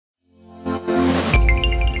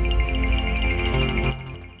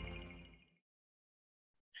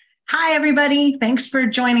Hi, everybody. Thanks for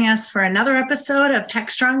joining us for another episode of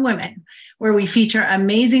Tech.Strong.Women, where we feature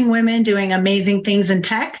amazing women doing amazing things in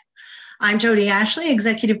tech. I'm Jodi Ashley,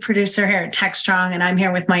 executive producer here at Techstrong, and I'm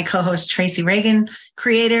here with my co-host Tracy Ragan,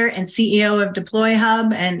 creator and CEO of Deploy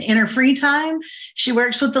Hub. And in her free time, she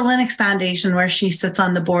works with the Linux Foundation, where she sits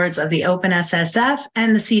on the boards of the OpenSSF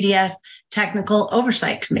and the CDF Technical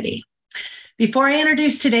Oversight Committee. Before I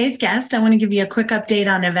introduce today's guest, I want to give you a quick update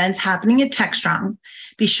on events happening at Techstrong.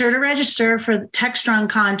 Be sure to register for the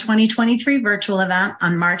TechStrongCon 2023 virtual event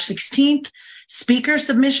on March 16th. Speaker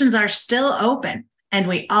submissions are still open, and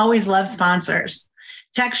we always love sponsors.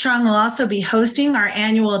 Techstrong will also be hosting our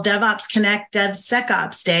annual DevOps Connect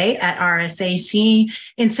DevSecOps Day at RSAC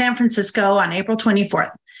in San Francisco on April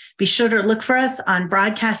 24th. Be sure to look for us on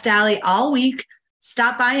Broadcast Alley all week.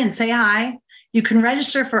 Stop by and say hi. You can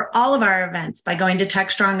register for all of our events by going to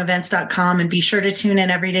TechStrongEvents.com, and be sure to tune in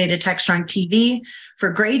every day to TechStrong TV for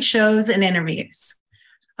great shows and interviews.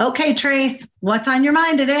 Okay, Trace, what's on your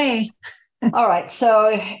mind today? All right.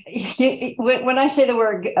 So when I say the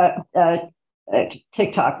word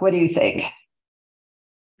TikTok, what do you think?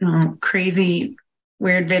 Oh, crazy,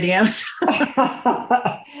 weird videos.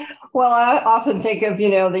 Well, I often think of,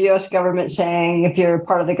 the U.S. government saying if you're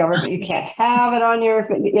part of the government, you can't have it on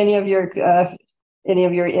any of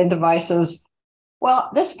your end devices. Well,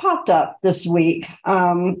 this popped up this week.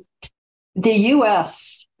 The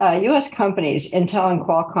U.S. companies, Intel and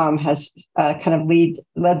Qualcomm, has kind of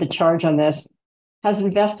led the charge on this, has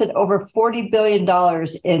invested over $40 billion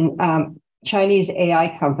in Chinese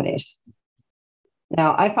AI companies.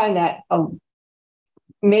 Now, I find that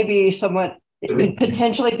maybe somewhat. It could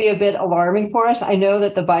potentially be a bit alarming for us. I know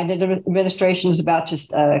that the Biden administration is about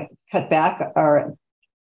to cut back or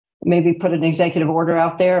maybe put an executive order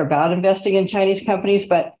out there about investing in Chinese companies.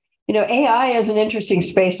 But, AI is an interesting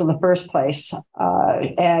space in the first place.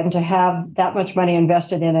 And to have that much money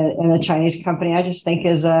invested in a Chinese company, I just think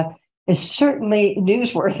is certainly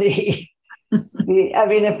newsworthy. I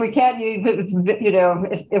mean, if we can't,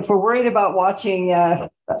 if we're worried about watching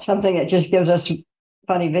something that just gives us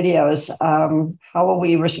funny videos, how will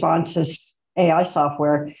we respond to AI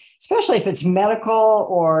software, especially if it's medical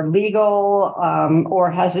or legal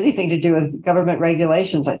or has anything to do with government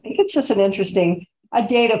regulations? I think it's just an interesting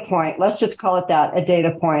data point. Let's just call it that, a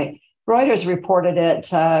data point. Reuters reported it.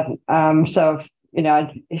 So,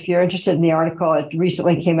 if you're interested in the article, it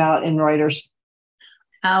recently came out in Reuters.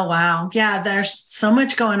 Oh, wow. Yeah, there's so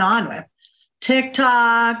much going on with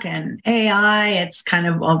TikTok and AI. It's kind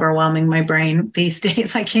of overwhelming my brain these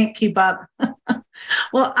days. I can't keep up.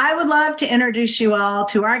 Well, I would love to introduce you all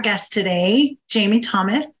to our guest today, Jamie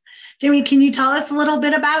Thomas. Jamie, can you tell us a little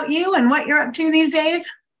bit about you and what you're up to these days?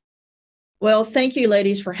 Well, thank you,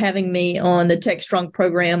 ladies, for having me on the TechStrong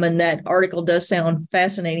program. And that article does sound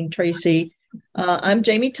fascinating, Tracy. I'm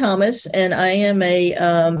Jamie Thomas, and I am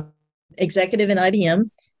a executive in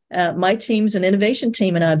IBM. My team's an innovation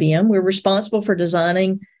team in IBM. We're responsible for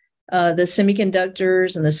designing the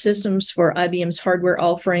semiconductors and the systems for IBM's hardware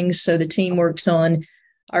offerings. So the team works on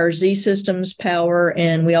our Z systems power,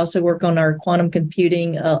 and we also work on our quantum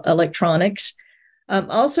computing electronics. I'm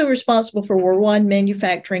also responsible for worldwide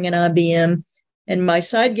manufacturing in IBM. And my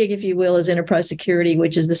side gig, if you will, is enterprise security,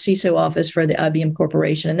 which is the CISO office for the IBM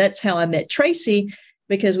Corporation. And that's how I met Tracy,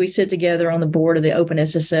 because we sit together on the board of the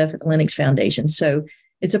OpenSSF and Linux Foundation. So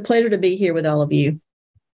it's a pleasure to be here with all of you.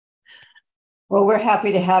 Well, we're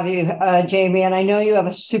happy to have you, Jamie, and I know you have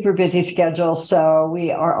a super busy schedule, so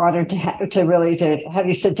we are honored to have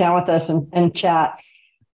you sit down with us and chat.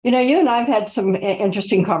 You and I've had some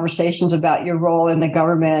interesting conversations about your role in the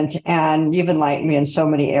government, and you've enlightened me in so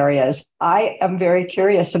many areas. I am very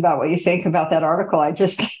curious about what you think about that article I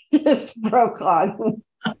just broke on.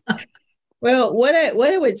 Well, what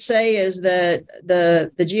I would say is that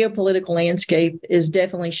the geopolitical landscape is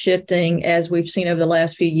definitely shifting, as we've seen over the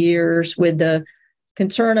last few years, with the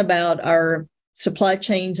concern about our supply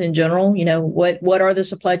chains in general. What are the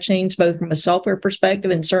supply chains, both from a software perspective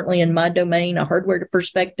and certainly in my domain, a hardware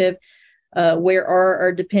perspective? Where are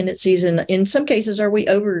our dependencies? And in some cases, are we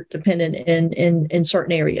over dependent in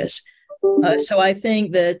certain areas? So I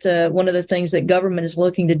think that one of the things that government is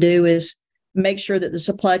looking to do is make sure that the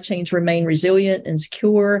supply chains remain resilient and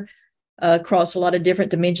secure across a lot of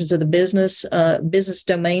different dimensions of the business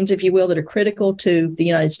domains, if you will, that are critical to the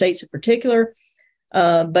United States in particular.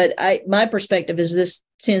 But my perspective is this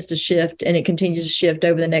tends to shift, and it continues to shift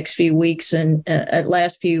over the next few weeks and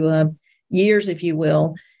last few years, if you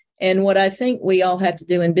will. And what I think we all have to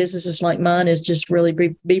do in businesses like mine is just really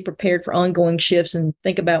be prepared for ongoing shifts and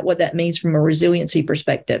think about what that means from a resiliency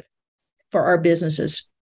perspective for our businesses.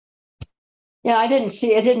 Yeah, it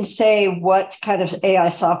didn't say what kind of AI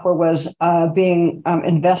software was being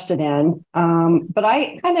invested in. But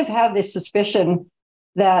I kind of have this suspicion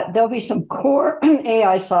that there'll be some core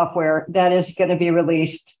AI software that is going to be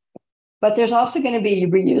released, but there's also going to be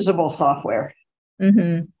reusable software.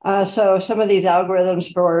 Mm-hmm. So some of these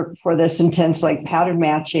algorithms for this intense, like pattern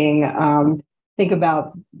matching, think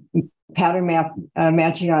about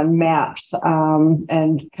matching on maps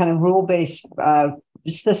and kind of rule-based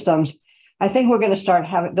systems. I think we're going to start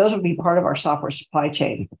having those will be part of our software supply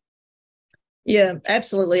chain. Yeah,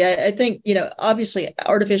 absolutely. I think, obviously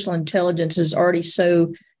artificial intelligence is already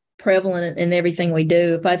so prevalent in everything we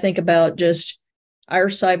do. If I think about just our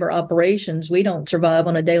cyber operations, we don't survive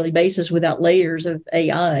on a daily basis without layers of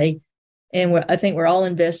AI. And I think we're all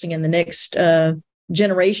investing in the next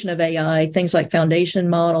generation of AI, things like foundation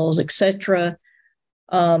models, et cetera.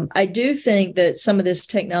 I do think that some of this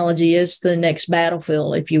technology is the next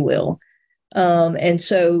battlefield, if you will. And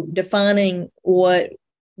so defining what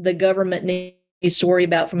the government needs to worry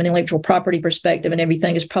about from an intellectual property perspective and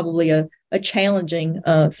everything is probably a challenging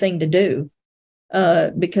thing to do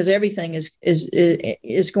because everything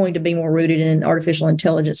is going to be more rooted in artificial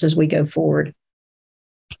intelligence as we go forward.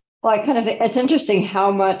 Well, it's interesting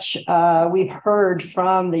how much we've heard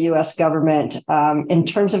from the U.S. government in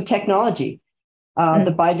terms of technology.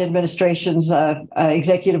 The Biden administration's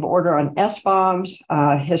executive order on S-bombs,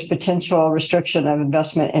 his potential restriction of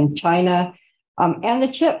investment in China, and the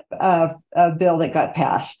chip bill that got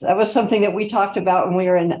passed. That was something that we talked about when we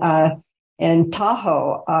were in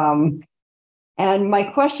Tahoe. And my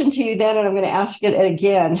question to you then, and I'm going to ask it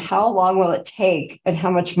again, how long will it take and how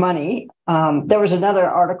much money? There was another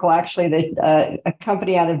article, actually, that a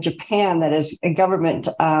company out of Japan that is a government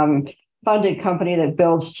funded company that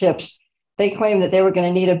builds chips. They claim that they were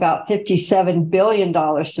going to need about $57 billion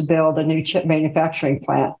to build a new chip manufacturing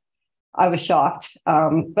plant. I was shocked.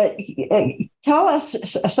 But tell us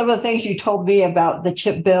some of the things you told me about the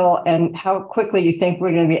chip bill and how quickly you think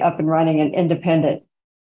we're going to be up and running and independent.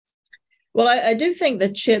 Well, I do think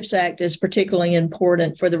the CHIPS Act is particularly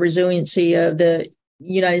important for the resiliency of the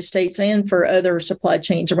United States and for other supply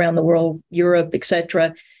chains around the world, Europe, et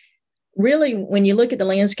cetera. Really, when you look at the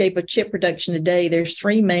landscape of chip production today, there's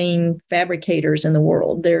three main fabricators in the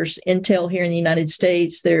world. There's Intel here in the United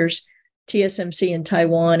States, there's TSMC in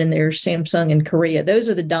Taiwan, and there's Samsung in Korea. Those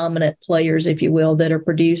are the dominant players, if you will, that are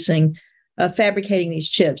producing, fabricating these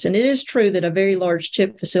chips. And it is true that a very large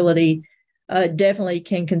chip facility definitely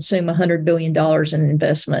can consume $100 billion in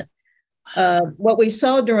investment. What we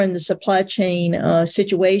saw during the supply chain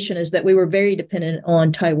situation is that we were very dependent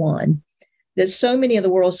on Taiwan. That so many of the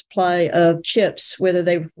world's supply of chips, whether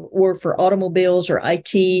they were for automobiles or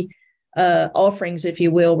IT offerings, if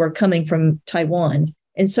you will, were coming from Taiwan.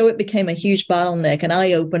 And so it became a huge bottleneck, an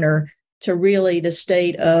eye-opener to really the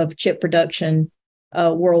state of chip production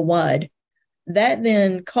worldwide. That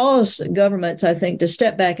then caused governments, I think, to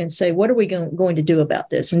step back and say, what are we going to do about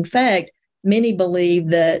this? In fact, many believe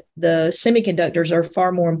that the semiconductors are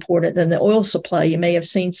far more important than the oil supply. You may have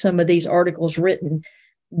seen some of these articles written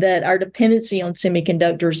that our dependency on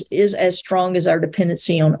semiconductors is as strong as our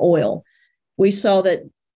dependency on oil. We saw that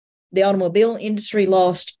the automobile industry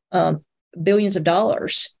lost billions of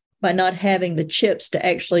dollars by not having the chips to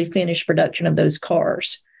actually finish production of those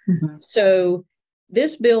cars. Mm-hmm. So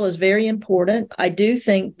this bill is very important. I do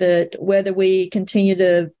think that whether we continue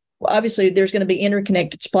to, obviously there's going to be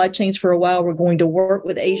interconnected supply chains for a while. We're going to work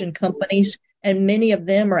with Asian companies, and many of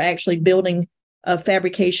them are actually building a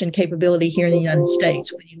fabrication capability here in the United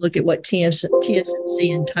States. When you look at what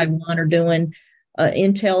TSMC and Taiwan are doing,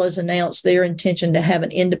 Intel has announced their intention to have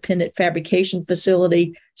an independent fabrication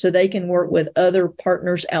facility so they can work with other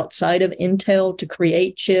partners outside of Intel to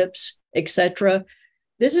create chips, et cetera.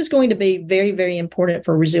 This is going to be very, very important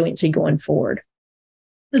for resiliency going forward.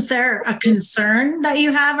 Is there a concern that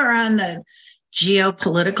you have around the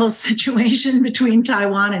geopolitical situation between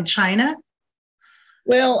Taiwan and China?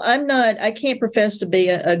 Well, I can't profess to be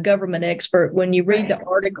a government expert. When you read the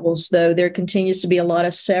articles, though, there continues to be a lot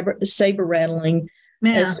of saber rattling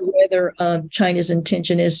as to whether China's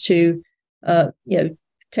intention is to,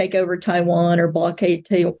 take over Taiwan or blockade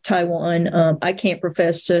Taiwan. I can't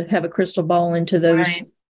profess to have a crystal ball into those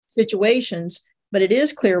situations, but it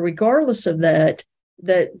is clear, regardless of that,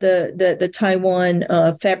 that the Taiwan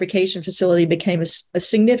fabrication facility became a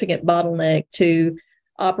significant bottleneck to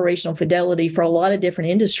operational fidelity for a lot of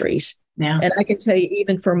different industries. Yeah. And I can tell you,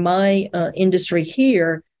 even for my industry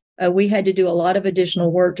here, we had to do a lot of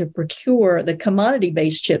additional work to procure the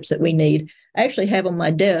commodity-based chips that we need. I actually have on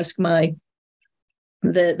my desk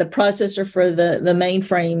the processor for the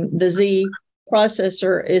mainframe, the Z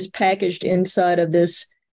processor is packaged inside of this.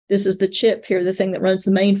 This is the chip here, the thing that runs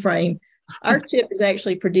the mainframe. Our chip is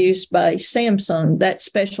actually produced by Samsung. That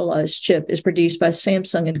specialized chip is produced by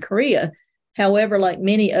Samsung in Korea. However, like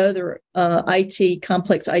many other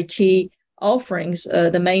complex IT offerings,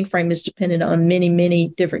 the mainframe is dependent on many, many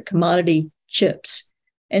different commodity chips.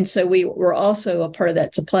 And so we were also a part of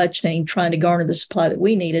that supply chain, trying to garner the supply that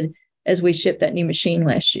we needed as we shipped that new machine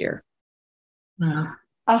last year. Wow.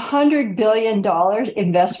 $100 billion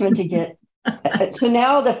investment to get. So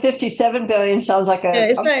now the $57 billion sounds like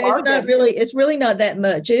it's really not that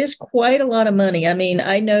much. It is quite a lot of money. I mean,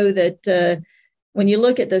 I know that when you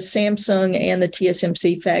look at the Samsung and the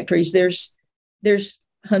TSMC factories, there's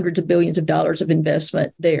hundreds of billions of dollars of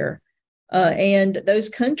investment there. And those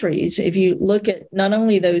countries, if you look at not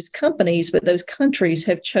only those companies, but those countries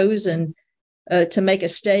have chosen to make a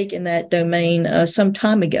stake in that domain some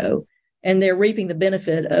time ago, and they're reaping the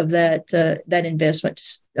benefit of that investment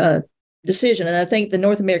decision. And I think the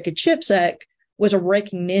North America CHIPS Act was a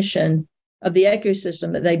recognition of the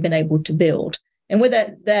ecosystem that they've been able to build. And with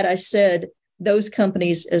that I said, those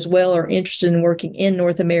companies as well are interested in working in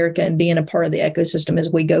North America and being a part of the ecosystem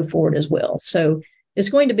as we go forward as well. So it's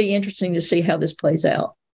going to be interesting to see how this plays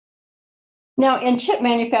out. Now, in chip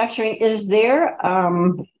manufacturing, is there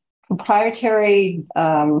proprietary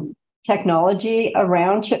technology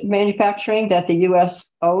around chip manufacturing that the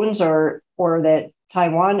U.S. owns or that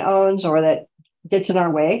Taiwan owns or that gets in our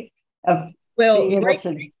way of being able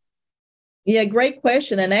to? Yeah, great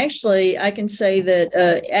question. And actually, I can say that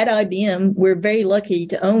at IBM, we're very lucky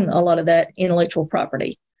to own a lot of that intellectual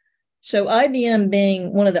property. So IBM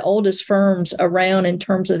being one of the oldest firms around in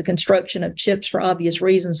terms of the construction of chips for obvious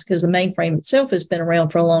reasons, because the mainframe itself has been around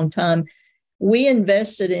for a long time, we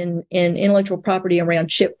invested in intellectual property around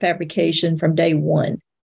chip fabrication from day one.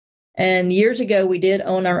 And years ago, we did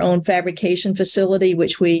own our own fabrication facility,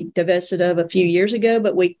 which we divested of a few years ago,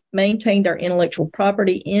 but we maintained our intellectual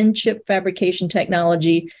property in chip fabrication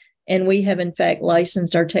technology. And we have, in fact,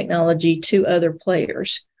 licensed our technology to other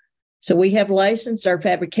players. So we have licensed our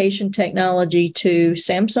fabrication technology to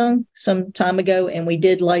Samsung some time ago, and we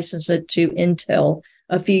did license it to Intel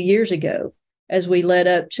a few years ago as we led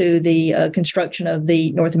up to the construction of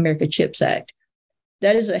the North America CHIPS Act.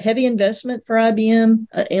 That is a heavy investment for IBM,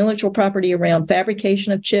 intellectual property around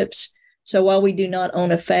fabrication of chips. So while we do not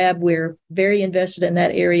own a fab, we're very invested in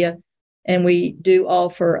that area. And we do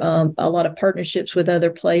offer a lot of partnerships with other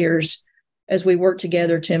players as we work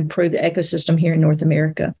together to improve the ecosystem here in North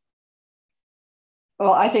America.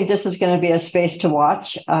 Well, I think this is going to be a space to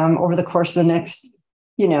watch over the course of the next,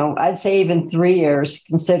 I'd say even 3 years,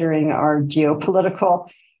 considering our geopolitical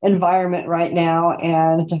environment right now,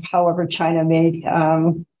 and however China may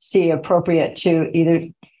see appropriate to either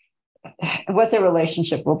what their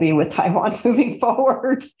relationship will be with Taiwan moving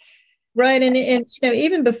forward. Right. And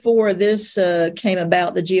even before this came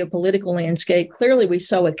about, the geopolitical landscape, clearly we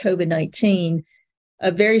saw with COVID-19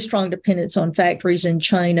 a very strong dependence on factories in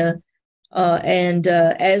China. And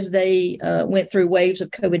as they went through waves of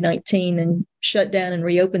COVID-19 and shut down and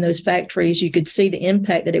reopened those factories, you could see the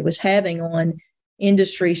impact that it was having on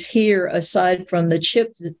industries here, aside from the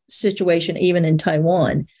chip situation, even in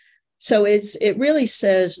Taiwan. So it really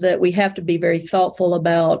says that we have to be very thoughtful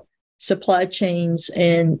about supply chains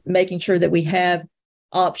and making sure that we have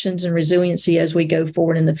options and resiliency as we go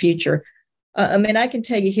forward in the future. I can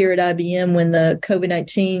tell you here at IBM, when the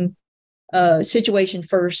COVID-19 situation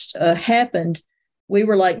first happened, we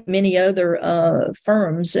were like many other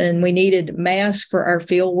firms, and we needed masks for our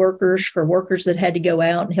field workers, for workers that had to go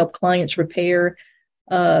out and help clients repair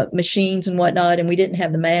machines and whatnot, and we didn't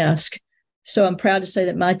have the mask. So I'm proud to say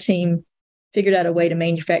that my team figured out a way to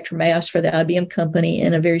manufacture masks for the IBM company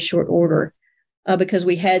in a very short order because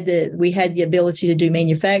we had the ability to do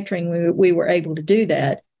manufacturing. We were able to do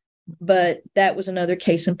that. But that was another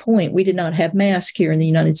case in point. We did not have masks here in the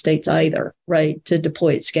United States either, right, to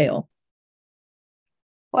deploy at scale.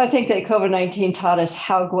 Well, I think that COVID-19 taught us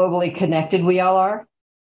how globally connected we all are.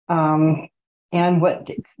 And what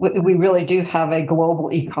we really do have a global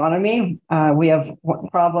economy. We have one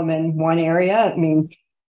problem in one area. I mean,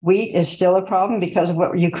 wheat is still a problem because of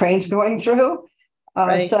what Ukraine's going through.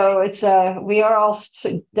 Right. So it's we are all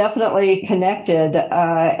definitely connected,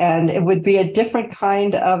 and it would be a different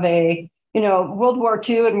kind of a, World War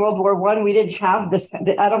II and World War I. We didn't have this.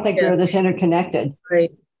 I don't think we were this interconnected.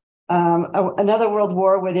 Right. Another world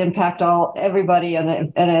war would impact everybody in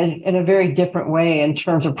a very different way in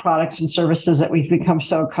terms of products and services that we've become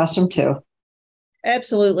so accustomed to.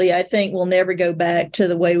 Absolutely. I think we'll never go back to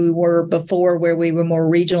the way we were before, where we were more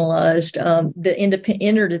regionalized. The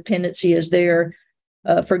interdependency is there.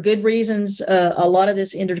 for good reasons. A lot of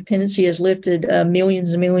this interdependency has lifted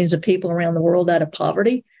millions and millions of people around the world out of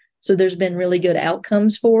poverty. So there's been really good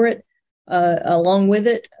outcomes for it along with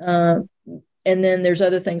it. And then there's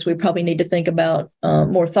other things we probably need to think about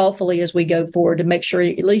more thoughtfully as we go forward to make sure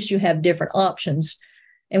at least you have different options.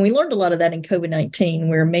 And we learned a lot of that in COVID-19,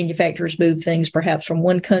 where manufacturers moved things perhaps from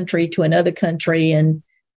one country to another country, and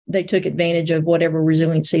they took advantage of whatever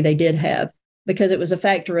resiliency they did have, because it was a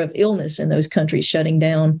factor of illness in those countries shutting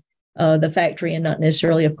down the factory, and not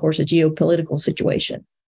necessarily, of course, a geopolitical situation.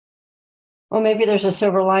 Well, maybe there's a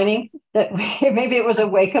silver lining that maybe it was a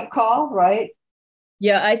wake-up call, right?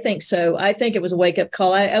 Yeah, I think so. I think it was a wake-up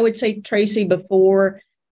call. I would say, Tracy, before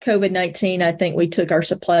COVID-19, I think we took our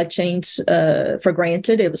supply chains for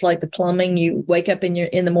granted. It was like the plumbing. You wake up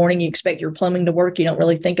in the morning, you expect your plumbing to work. You don't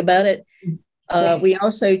really think about it. We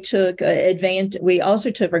also took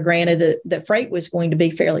for granted that freight was going to be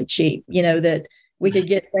fairly cheap, that we could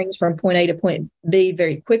get things from point A to point B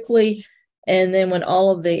very quickly. And then when all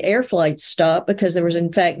of the air flights stopped, because there was,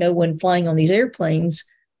 in fact, no one flying on these airplanes,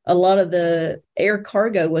 a lot of the air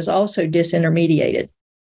cargo was also disintermediated.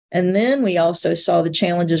 And then we also saw the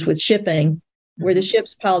challenges with shipping, where the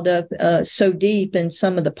ships piled up so deep in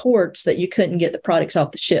some of the ports that you couldn't get the products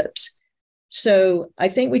off the ships. So I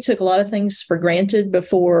think we took a lot of things for granted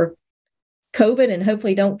before COVID, and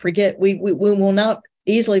hopefully don't forget, we will not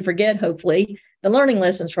easily forget, hopefully, the learning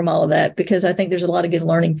lessons from all of that, because I think there's a lot of good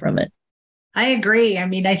learning from it. I agree. I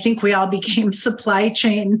mean, I think we all became supply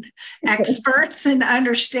chain experts and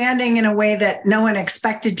understanding in a way that no one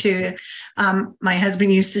expected to. My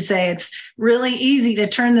husband used to say it's really easy to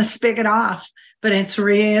turn the spigot off, but it's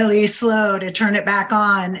really slow to turn it back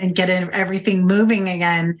on and get everything moving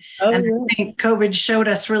again. And I think COVID showed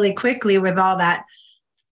us really quickly with all that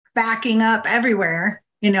backing up everywhere.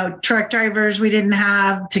 Truck drivers we didn't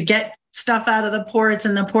have to get stuff out of the ports,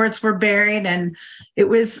 and the ports were buried. And it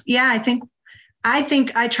was, I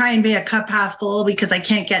think I try and be a cup half full, because I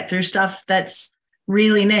can't get through stuff that's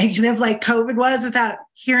really negative like COVID was without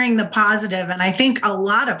hearing the positive. And I think a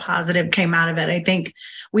lot of positive came out of it. I think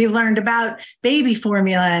we learned about baby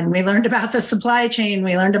formula, and we learned about the supply chain.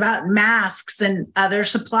 We learned about masks and other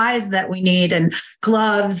supplies that we need, and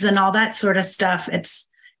gloves and all that sort of stuff.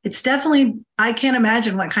 It's definitely, I can't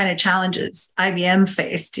imagine what kind of challenges IBM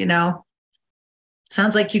faced,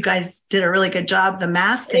 Sounds like you guys did a really good job. The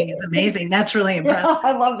mask thing is amazing. That's really impressive. Yeah,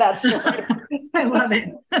 I love that story. I love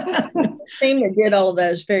it. The team that did all of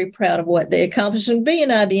that is very proud of what they accomplished. And being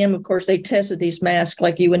IBM, of course, they tested these masks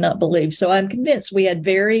like you would not believe. So I'm convinced we had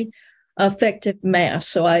very effective masks.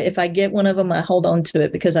 So if I get one of them, I hold on to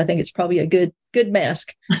it, because I think it's probably a good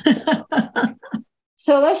mask.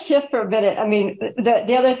 So let's shift for a minute. I mean,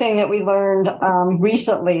 the other thing that we learned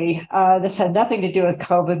recently, this had nothing to do with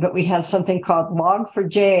COVID, but we had something called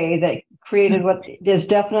Log4j that created what is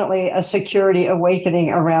definitely a security awakening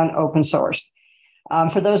around open source.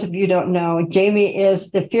 For those of you who don't know, Jamie is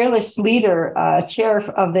the fearless leader, chair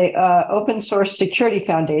of the Open Source Security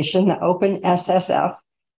Foundation, the OpenSSF,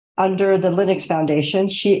 under the Linux Foundation.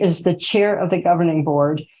 She is the chair of the governing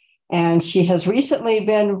board. And she has recently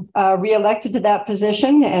been reelected to that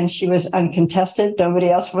position, and she was uncontested. Nobody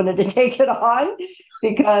else wanted to take it on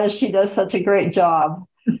because she does such a great job.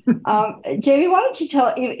 Jamie, why don't you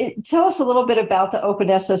tell us a little bit about the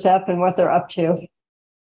OpenSSF and what they're up to?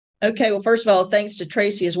 Okay, well, first of all, thanks to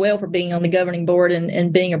Tracy as well for being on the governing board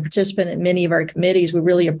and being a participant in many of our committees. We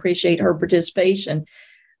really appreciate her participation.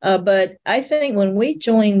 But I think when we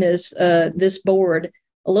joined this board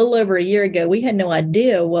a little over a year ago, we had no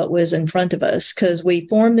idea what was in front of us, because we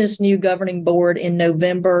formed this new governing board in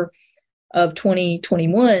November of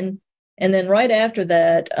 2021. And then right after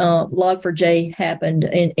that, Log4j happened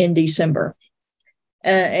in December.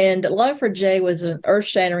 And Log4j was an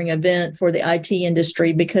earth-shattering event for the IT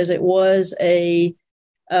industry, because it was a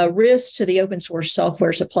risk to the open source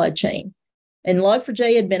software supply chain. And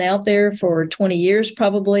Log4j had been out there for 20 years,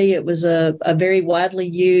 probably. It was a very widely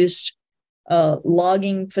used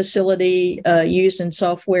logging facility used in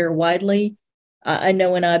software widely. I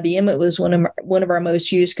know in IBM it was one of our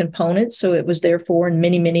most used components, so it was therefore in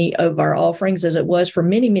many of our offerings, as it was for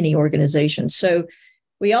many organizations. So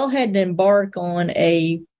we all had to embark on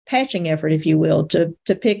a patching effort, if you will, to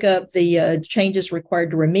pick up the changes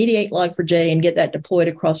required to remediate Log4j and get that deployed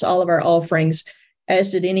across all of our offerings,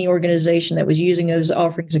 as did any organization that was using those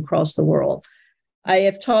offerings across the world. I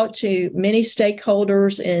have talked to many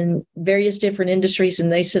stakeholders in various different industries,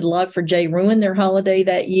 and they said Log4j ruined their holiday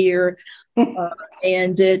that year,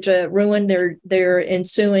 and it ruined their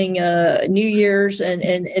ensuing New Year's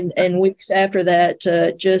and weeks after that,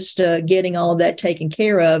 just getting all of that taken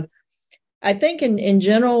care of. I think in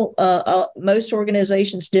general, most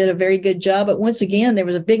organizations did a very good job. But once again, there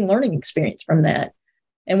was a big learning experience from that.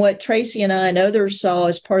 And what Tracy and I and others saw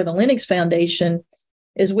as part of the Linux Foundation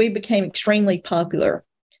is we became extremely popular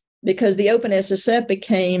because the OpenSSF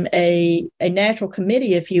became a natural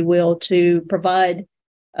committee, if you will, to provide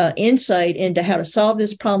insight into how to solve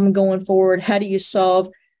this problem going forward. How do you solve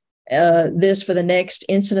this for the next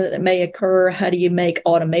incident that may occur? How do you make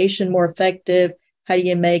automation more effective? How do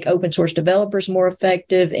you make open source developers more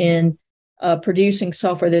effective in producing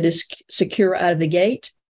software that is secure out of the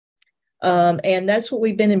gate? And that's what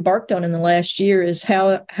we've been embarked on in the last year is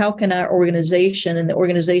how can our organization and the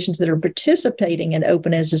organizations that are participating in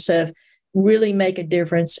OpenSSF really make a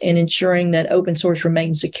difference in ensuring that open source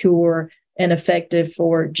remains secure and effective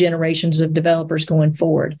for generations of developers going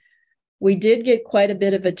forward. We did get quite a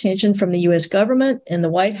bit of attention from the U.S. government and the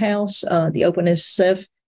White House, the OpenSSF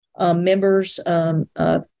members.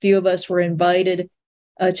 A few of us were invited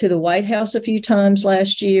to the White House a few times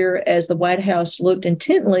last year as the White House looked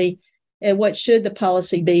intently at what should the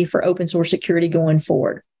policy be for open source security going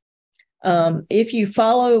forward. If you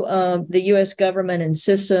follow the U.S. government and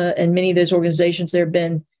CISO and many of those organizations, there have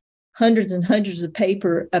been hundreds and hundreds of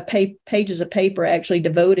pages of paper actually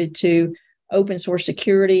devoted to open source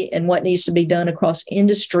security and what needs to be done across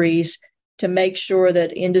industries to make sure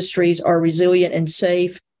that industries are resilient and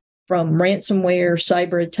safe from ransomware,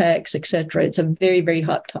 cyber attacks, et cetera. It's a very, very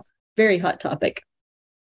hot topic.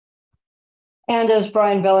 And as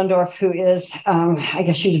Brian Bellendorf, who is, I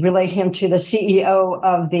guess you'd relate him to the CEO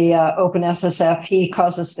of the OpenSSF, he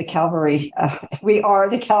calls us the cavalry. We are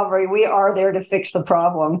the cavalry. We are there to fix the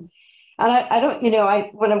problem. And I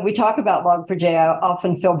don't, when we talk about Log4j, I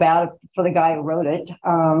often feel bad for the guy who wrote it.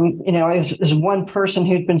 There's one person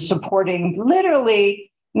who'd been supporting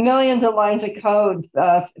literally millions of lines of code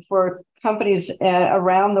for companies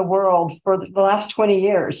around the world for the last 20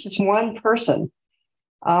 years. It's one person.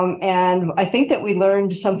 And I think that we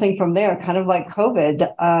learned something from there, kind of like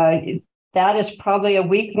COVID. That is probably a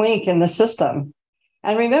weak link in the system.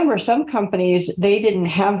 And remember, some companies, they didn't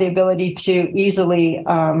have the ability to easily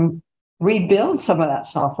rebuild some of that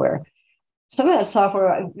software. Some of that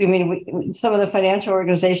software, some of the financial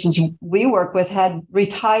organizations we work with had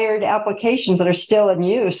retired applications that are still in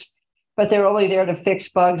use, but they're only there to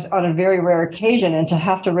fix bugs on a very rare occasion, and to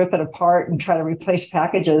have to rip it apart and try to replace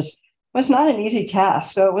packages was not an easy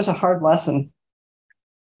task. So it was a hard lesson.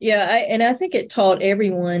 Yeah, I think it taught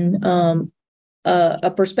everyone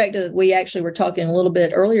a perspective that we actually were talking a little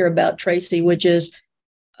bit earlier about, Tracy, which is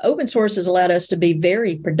open source has allowed us to be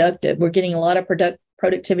very productive. We're getting a lot of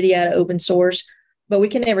productivity out of open source, but we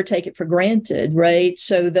can never take it for granted, right?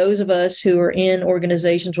 So those of us who are in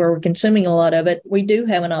organizations where we're consuming a lot of it, we do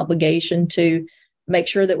have an obligation to make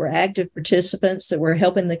sure that we're active participants, that we're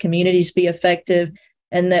helping the communities be effective,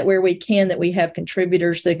 and that where we can, that we have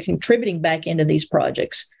contributors that are contributing back into these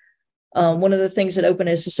projects. One of the things that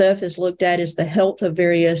OpenSSF has looked at is the health of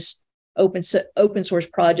various open source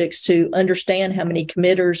projects to understand how many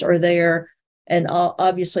committers are there, and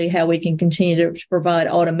obviously how we can continue to provide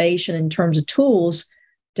automation in terms of tools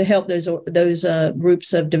to help those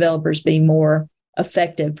groups of developers be more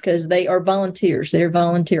effective, because they are volunteers. They're a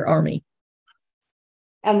volunteer army.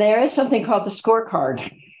 And there is something called the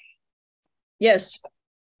scorecard. Yes.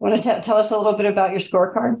 Want to tell us a little bit about your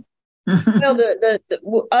scorecard?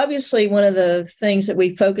 Well, obviously, one of the things that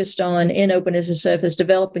we focused on in OpenSSF is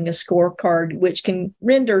developing a scorecard, which can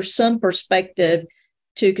render some perspective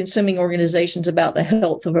to consuming organizations about the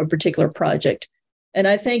health of a particular project. And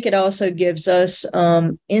I think it also gives us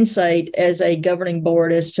insight as a governing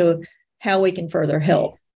board as to how we can further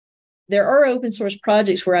help. There are open source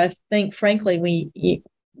projects where I think, frankly,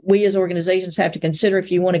 we as organizations have to consider,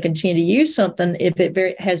 if you want to continue to use something, if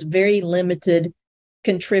it has very limited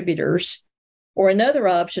contributors. Or another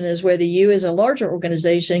option is whether you as a larger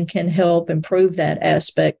organization can help improve that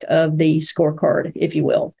aspect of the scorecard, if you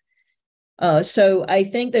will. So I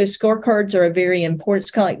think those scorecards are a very important.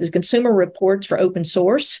 It's kind of like the consumer reports for open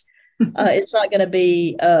source. It's not going to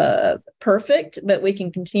be perfect, but we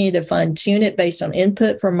can continue to fine tune it based on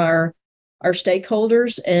input from our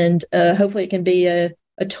stakeholders, and hopefully it can be a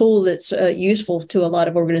tool that's useful to a lot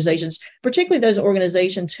of organizations, particularly those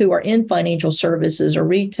organizations who are in financial services or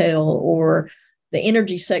retail or the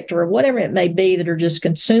energy sector or whatever it may be, that are just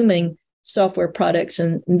consuming software products,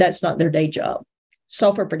 and that's not their day job.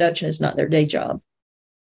 Software production is not their day job.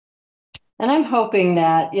 And I'm hoping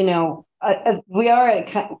that,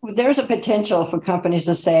 there's a potential for companies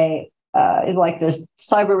to say, like the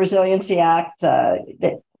Cyber Resiliency Act,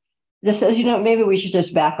 that says, maybe we should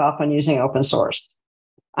just back off on using open source.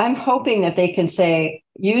 I'm hoping that they can say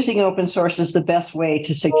using open source is the best way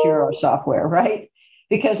to secure our software, right?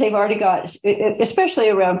 Because they've already got, especially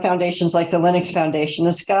around foundations like the Linux Foundation,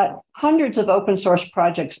 it's got hundreds of open source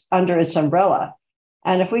projects under its umbrella.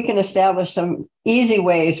 And if we can establish some easy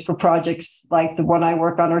ways for projects like the one I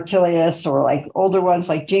work on, Ortelius, or like older ones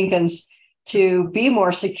like Jenkins, to be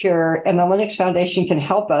more secure, and the Linux Foundation can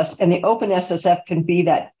help us, and the OpenSSF can be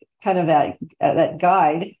that kind of that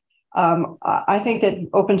guide. I think that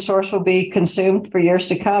open source will be consumed for years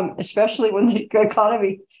to come, especially when the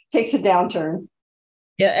economy takes a downturn.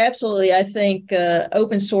 Yeah, absolutely. I think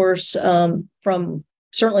open source,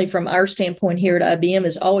 certainly from our standpoint here at IBM,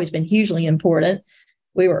 has always been hugely important.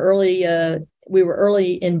 We were early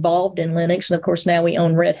involved in Linux, and of course now we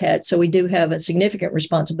own Red Hat, so we do have a significant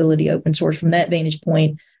responsibility open source from that vantage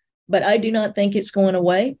point. But I do not think it's going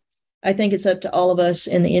away. I think it's up to all of us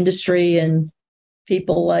in the industry and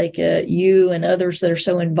people like you and others that are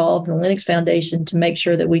so involved in the Linux Foundation to make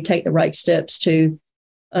sure that we take the right steps to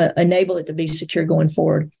enable it to be secure going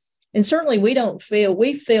forward. And certainly we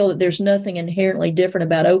feel that there's nothing inherently different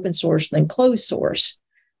about open source than closed source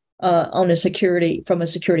from a security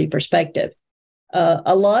perspective.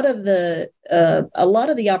 A lot of the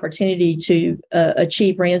opportunity to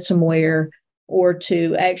achieve ransomware or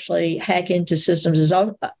to actually hack into systems is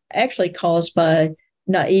actually caused by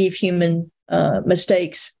naive human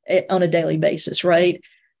mistakes on a daily basis, right?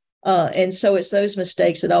 And so it's those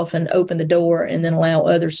mistakes that often open the door and then allow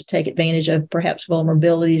others to take advantage of perhaps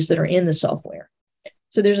vulnerabilities that are in the software.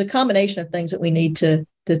 So there's a combination of things that we need to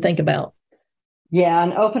think about. Yeah,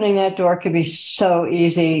 and opening that door could be so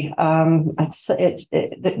easy. You're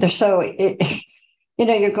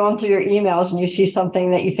going through your emails and you see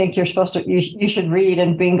something that you think you should read,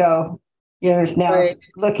 and bingo, you're now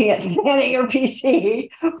looking at scanning your PC,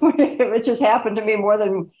 which has happened to me more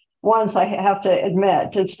than once, I have to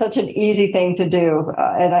admit. It's such an easy thing to do.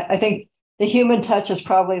 And I think the human touch is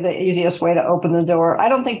probably the easiest way to open the door. I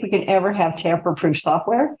don't think we can ever have tamper-proof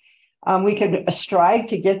software. We could strive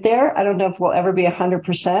to get there. I don't know if we'll ever be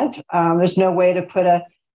 100%. There's no way to put a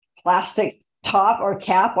plastic top or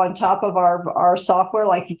cap on top of our software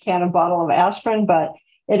like you can a bottle of aspirin, but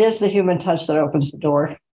it is the human touch that opens the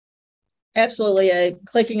door. Absolutely.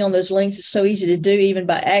 Clicking on those links is so easy to do, even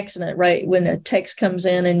by accident, right? When a text comes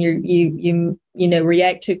in and you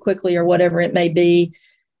react too quickly or whatever it may be.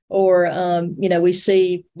 Or, we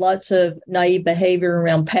see lots of naive behavior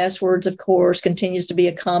around passwords, of course, continues to be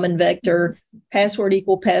a common vector. Password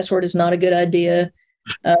equal password is not a good idea.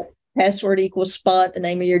 Password equals Spot, the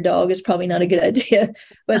name of your dog, is probably not a good idea.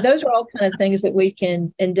 But those are all kind of things that we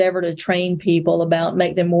can endeavor to train people about,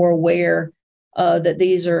 make them more aware that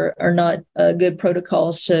these are not good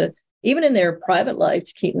protocols to, even in their private life,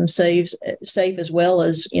 to keep them safe as well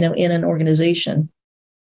as, in an organization.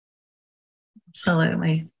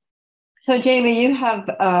 Absolutely. So, Jamie, you have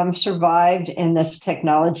survived in this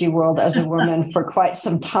technology world as a woman for quite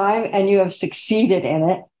some time, and you have succeeded in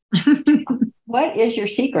it. What is your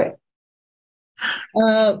secret?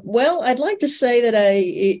 Well, I'd like to say that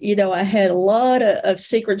I had a lot of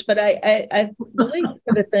secrets, but I believe one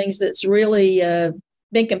of the things that's really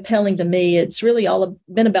been compelling to me, it's really all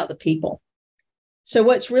been about the people. So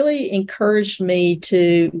what's really encouraged me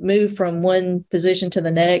to move from one position to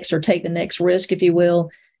the next, or take the next risk, if you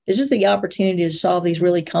will, is just the opportunity to solve these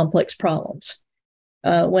really complex problems.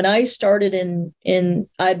 When I started in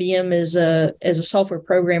IBM as a software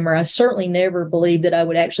programmer, I certainly never believed that I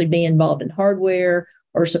would actually be involved in hardware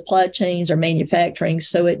or supply chains or manufacturing.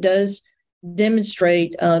 So it does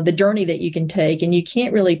demonstrate the journey that you can take, and you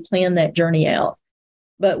can't really plan that journey out.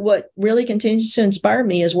 But what really continues to inspire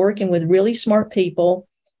me is working with really smart people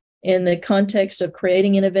in the context of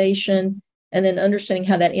creating innovation, and then understanding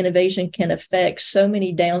how that innovation can affect so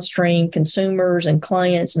many downstream consumers and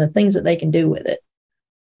clients and the things that they can do with it.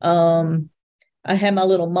 I have my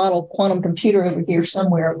little model quantum computer over here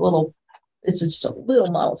somewhere. It's just a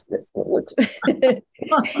little model.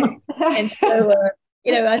 And so,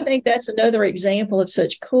 I think that's another example of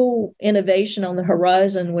such cool innovation on the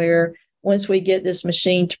horizon, where once we get this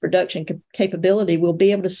machine to production capability, we'll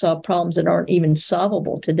be able to solve problems that aren't even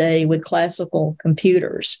solvable today with classical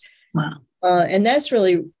computers. Wow. And that's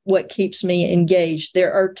really what keeps me engaged.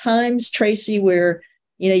 There are times, Tracy, where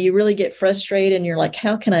you really get frustrated and you're like,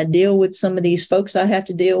 how can I deal with some of these folks I have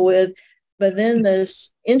to deal with? But then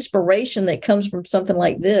this inspiration that comes from something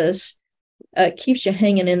like this keeps you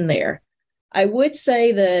hanging in there. I would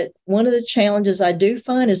say that one of the challenges I do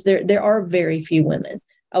find is there are very few women.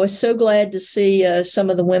 I was so glad to see some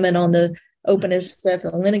of the women on the OpenSSF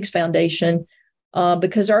and the Linux Foundation,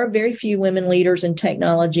 because there are very few women leaders in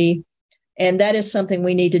technology. And that is something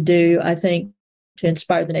we need to do, I think, to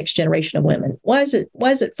inspire the next generation of women. Why is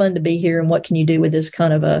it fun to be here, and what can you do with this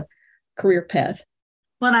kind of a career path?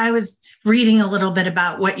 Well, I was reading a little bit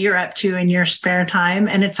about what you're up to in your spare time,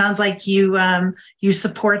 and it sounds like you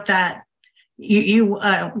support that. You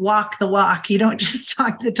walk the walk. You don't just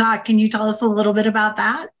talk the talk. Can you tell us a little bit about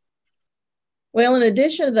that? Well, in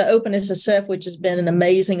addition to the OpenSSF, which has been an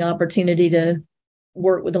amazing opportunity to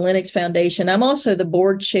work with the Linux Foundation, I'm also the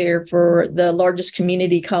board chair for the largest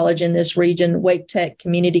community college in this region, Wake Tech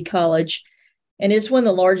Community College. And it's one of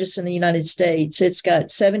the largest in the United States. It's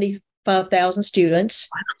got 75,000 students.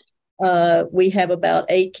 We have about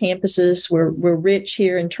 8 campuses. We're rich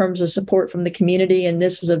here in terms of support from the community. And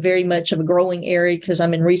this is a very much of a growing area because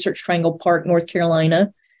I'm in Research Triangle Park, North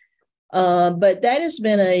Carolina. But that has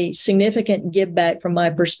been a significant give back from my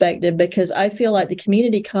perspective, because I feel like the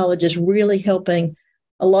community college is really helping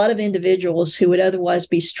a lot of individuals who would otherwise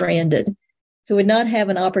be stranded, who would not have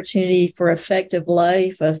an opportunity for effective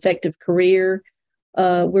life, effective career.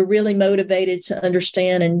 We're really motivated to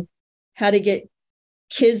understand and how to get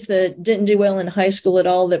kids that didn't do well in high school at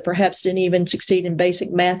all, that perhaps didn't even succeed in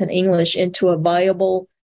basic math and English, into a viable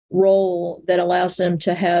role that allows them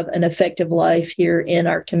to have an effective life here in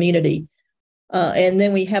our community. And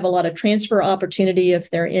then we have a lot of transfer opportunity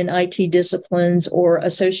if they're in IT disciplines or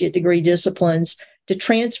associate degree disciplines, to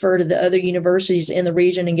transfer to the other universities in the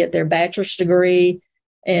region and get their bachelor's degree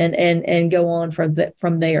and go on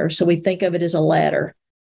from there. So we think of it as a ladder.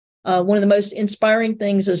 One of the most inspiring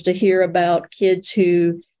things is to hear about kids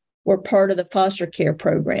who were part of the foster care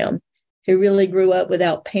program, who really grew up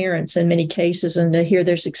without parents in many cases, and to hear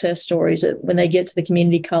their success stories that when they get to the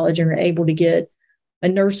community college and are able to get a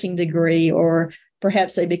nursing degree, or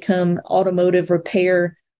perhaps they become automotive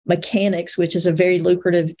repair mechanics, which is a very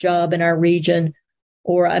lucrative job in our region.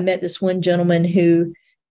 Or I met this one gentleman who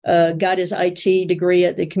got his IT degree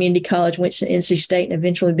at the community college, went to NC State, and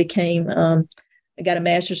eventually got a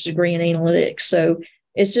master's degree in analytics. So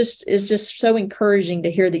it's just so encouraging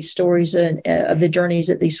to hear these stories of the journeys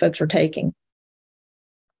that these folks are taking.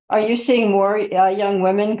 Are you seeing more young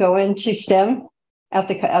women go into STEM at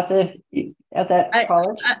that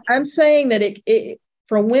college? I'm saying that it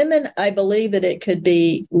for women, I believe that it could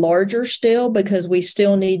be larger still, because we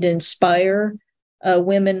still need to inspire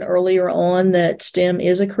women earlier on that STEM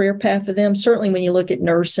is a career path for them. Certainly when you look at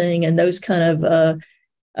nursing and those kind of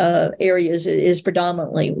areas, it is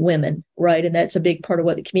predominantly women, right? And that's a big part of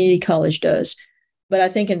what the community college does. But I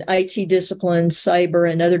think in IT disciplines, cyber,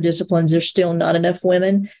 and other disciplines, there's still not enough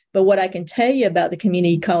women. But what I can tell you about the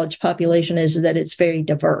community college population is that it's very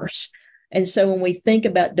diverse. And so when we think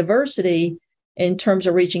about diversity in terms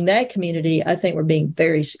of reaching that community, I think we're being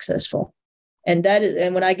very successful. And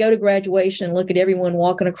when I go to graduation and look at everyone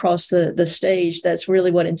walking across the stage, that's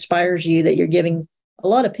really what inspires you, that you're giving a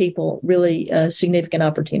lot of people really significant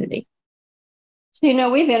opportunity.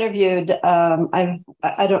 So, we've interviewed, I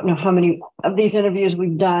don't know how many of these interviews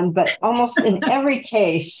we've done, but almost in every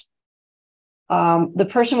case, the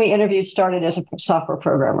person we interviewed started as a software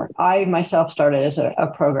programmer. I myself started as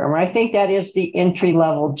a programmer. I think that is the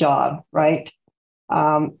entry-level job, right?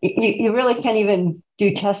 You really can't even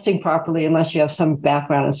do testing properly unless you have some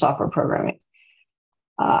background in software programming.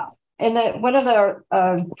 In one of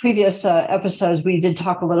the previous episodes, we did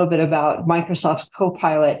talk a little bit about Microsoft's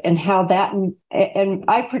Copilot and how that, and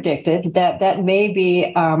I predicted that may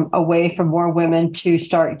be a way for more women to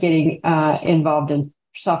start getting involved in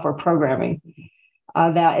software programming,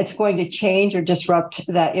 that it's going to change or disrupt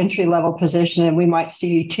that entry-level position. And we might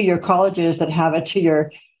see two-year colleges that have a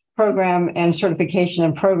two-year program and certification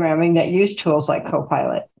in programming that use tools like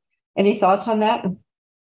Copilot. Any thoughts on that?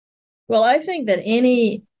 Well, I think that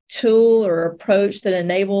any tool or approach that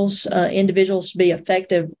enables individuals to be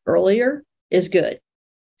effective earlier is good.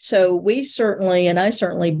 So I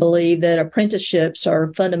certainly believe that apprenticeships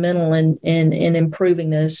are fundamental in improving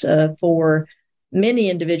this for many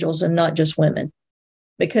individuals and not just women,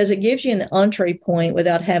 because it gives you an entree point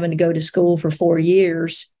without having to go to school for 4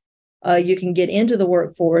 years. You can get into the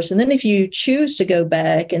workforce. And then if you choose to go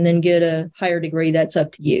back and then get a higher degree, that's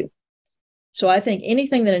up to you. So I think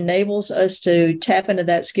anything that enables us to tap into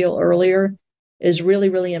that skill earlier is really,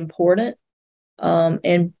 really important,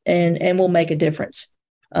 and will make a difference.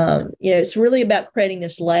 It's really about creating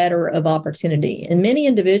this ladder of opportunity. And many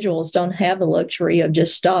individuals don't have the luxury of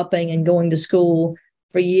just stopping and going to school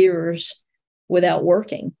for years without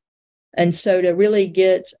working. And so to really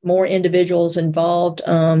get more individuals involved,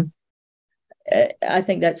 I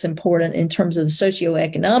think that's important in terms of the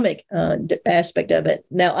socioeconomic aspect of it.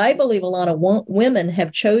 Now, I believe a lot of women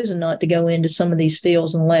have chosen not to go into some of these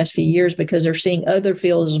fields in the last few years because they're seeing other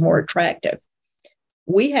fields as more attractive.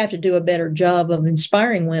 We have to do a better job of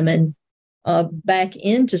inspiring women back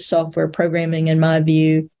into software programming, in my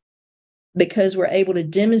view, because we're able to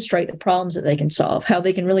demonstrate the problems that they can solve, how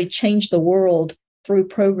they can really change the world through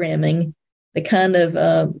programming, the kind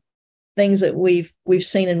of things that we've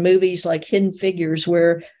seen in movies like Hidden Figures,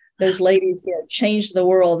 where those ladies changed the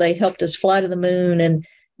world. They helped us fly to the moon and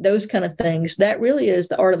those kind of things. That really is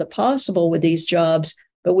the art of the possible with these jobs,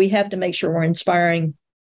 but we have to make sure we're inspiring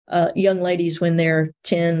young ladies when they're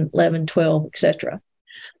 10, 11, 12, etc.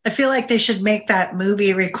 I feel like they should make that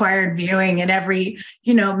movie required viewing in every,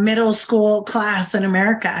 middle school class in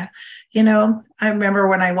America. I remember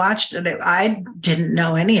when I watched it, I didn't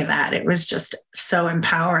know any of that. It was just so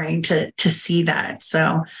empowering to see that.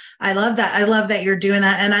 So I love that. I love that you're doing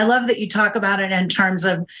that. And I love that you talk about it in terms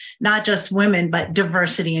of not just women, but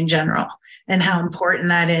diversity in general and how important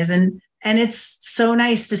that is. And it's so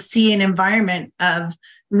nice to see an environment of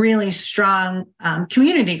really strong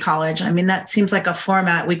community college. I mean, that seems like a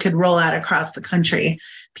format we could roll out across the country.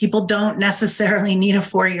 People don't necessarily need a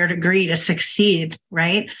 4-year degree to succeed,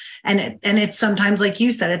 right? And it's sometimes, like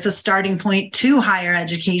you said, it's a starting point to higher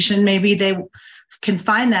education. Maybe they can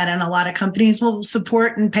find that, and a lot of companies will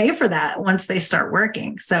support and pay for that once they start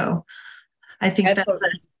working. So I think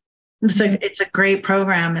it's a great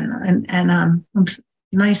program, and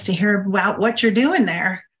nice to hear about what you're doing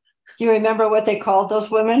there. Do you remember what they called those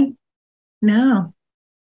women? No.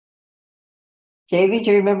 Jamie,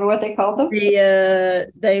 do you remember what they called them?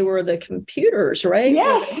 They were the computers, right?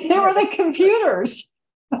 Yes, they were the computers.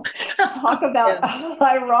 Talk about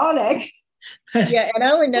ironic. Yeah, and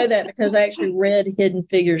I only know that because I actually read Hidden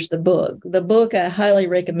Figures, the book. The book I highly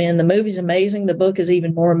recommend. The movie's amazing. The book is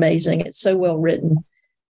even more amazing. It's so well written.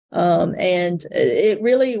 And it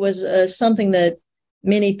really was something that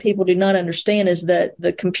many people do not understand, is that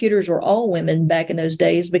the computers were all women back in those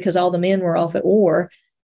days because all the men were off at war.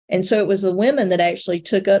 And so it was the women that actually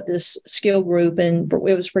took up this skill group, and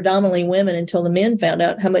it was predominantly women until the men found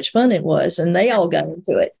out how much fun it was, and they all got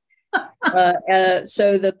into it.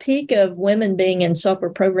 So the peak of women being in software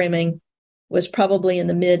programming was probably in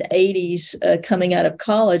the mid 80s coming out of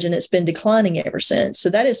college, and it's been declining ever since. So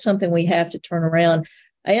that is something we have to turn around.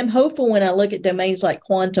 I am hopeful when I look at domains like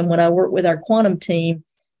quantum, when I work with our quantum team.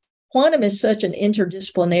 Quantum is such an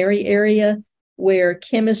interdisciplinary area where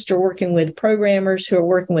chemists are working with programmers who are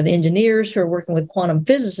working with engineers who are working with quantum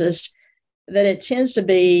physicists, that it tends to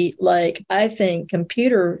be like, I think,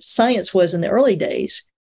 computer science was in the early days,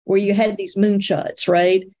 where you had these moonshots,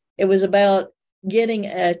 right? It was about getting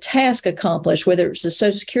a task accomplished, whether it was the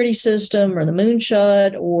Social Security system or the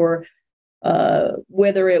moonshot, or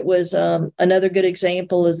whether it was another good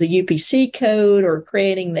example is the UPC code or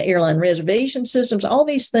creating the airline reservation systems. All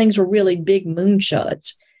these things were really big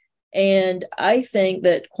moonshots. And I think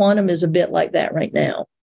that quantum is a bit like that right now.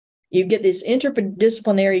 You get this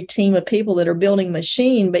interdisciplinary team of people that are building a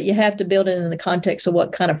machine, but you have to build it in the context of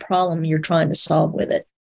what kind of problem you're trying to solve with it.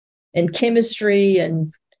 And chemistry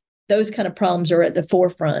and those kind of problems are at the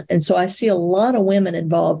forefront. And so I see a lot of women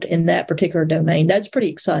involved in that particular domain. That's pretty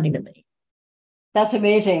exciting to me. That's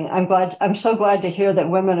amazing. I'm so glad to hear that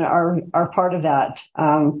women are part of that.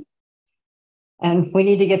 And we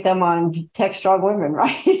need to get them on Tech.Strong.Women,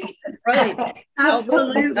 right? That's right.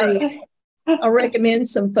 Absolutely. I'll recommend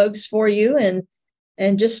some folks for you,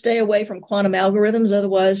 and just stay away from quantum algorithms.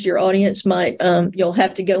 Otherwise, your audience might, you'll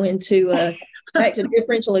have to go into back to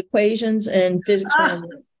differential equations and physics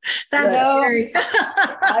 101. That's scary.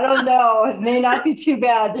 I don't know. It may not be too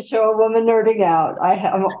bad to show a woman nerding out.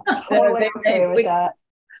 I'm totally okay with that.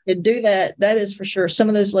 Could do that. That is for sure. Some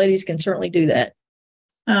of those ladies can certainly do that.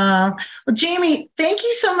 Well, Jamie, thank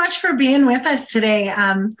you so much for being with us today.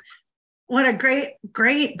 What a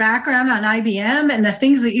great background on IBM and the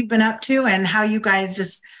things that you've been up to, and how you guys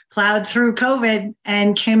just plowed through COVID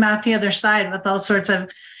and came out the other side with all sorts of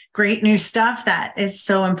great new stuff that is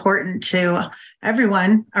so important to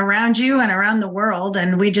everyone around you and around the world.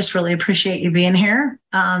 And we just really appreciate you being here.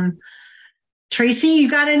 Tracy, you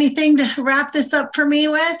got anything to wrap this up for me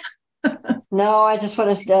with? No, I just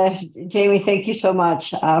want to, Jamie, thank you so much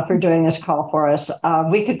for doing this call for us.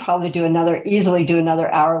 We could probably easily do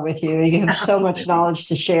another hour with you. You have so much knowledge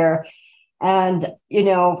to share. And,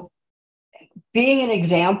 being an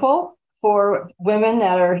example for women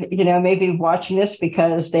that are, maybe watching this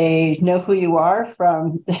because they know who you are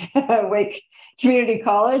from Wake Community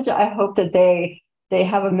College, I hope that they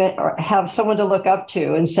have someone to look up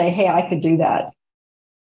to and say, hey, I could do that.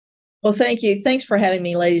 Well, thank you. Thanks for having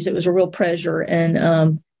me, ladies. It was a real pleasure. And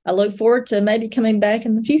I look forward to maybe coming back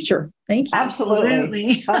in the future. Thank you.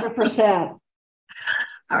 Absolutely. 100%.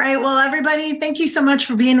 All right. Well, everybody, thank you so much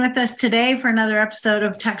for being with us today for another episode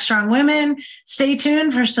of Tech Strong Women. Stay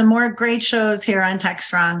tuned for some more great shows here on Tech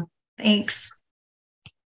Strong. Thanks.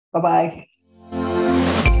 Bye-bye.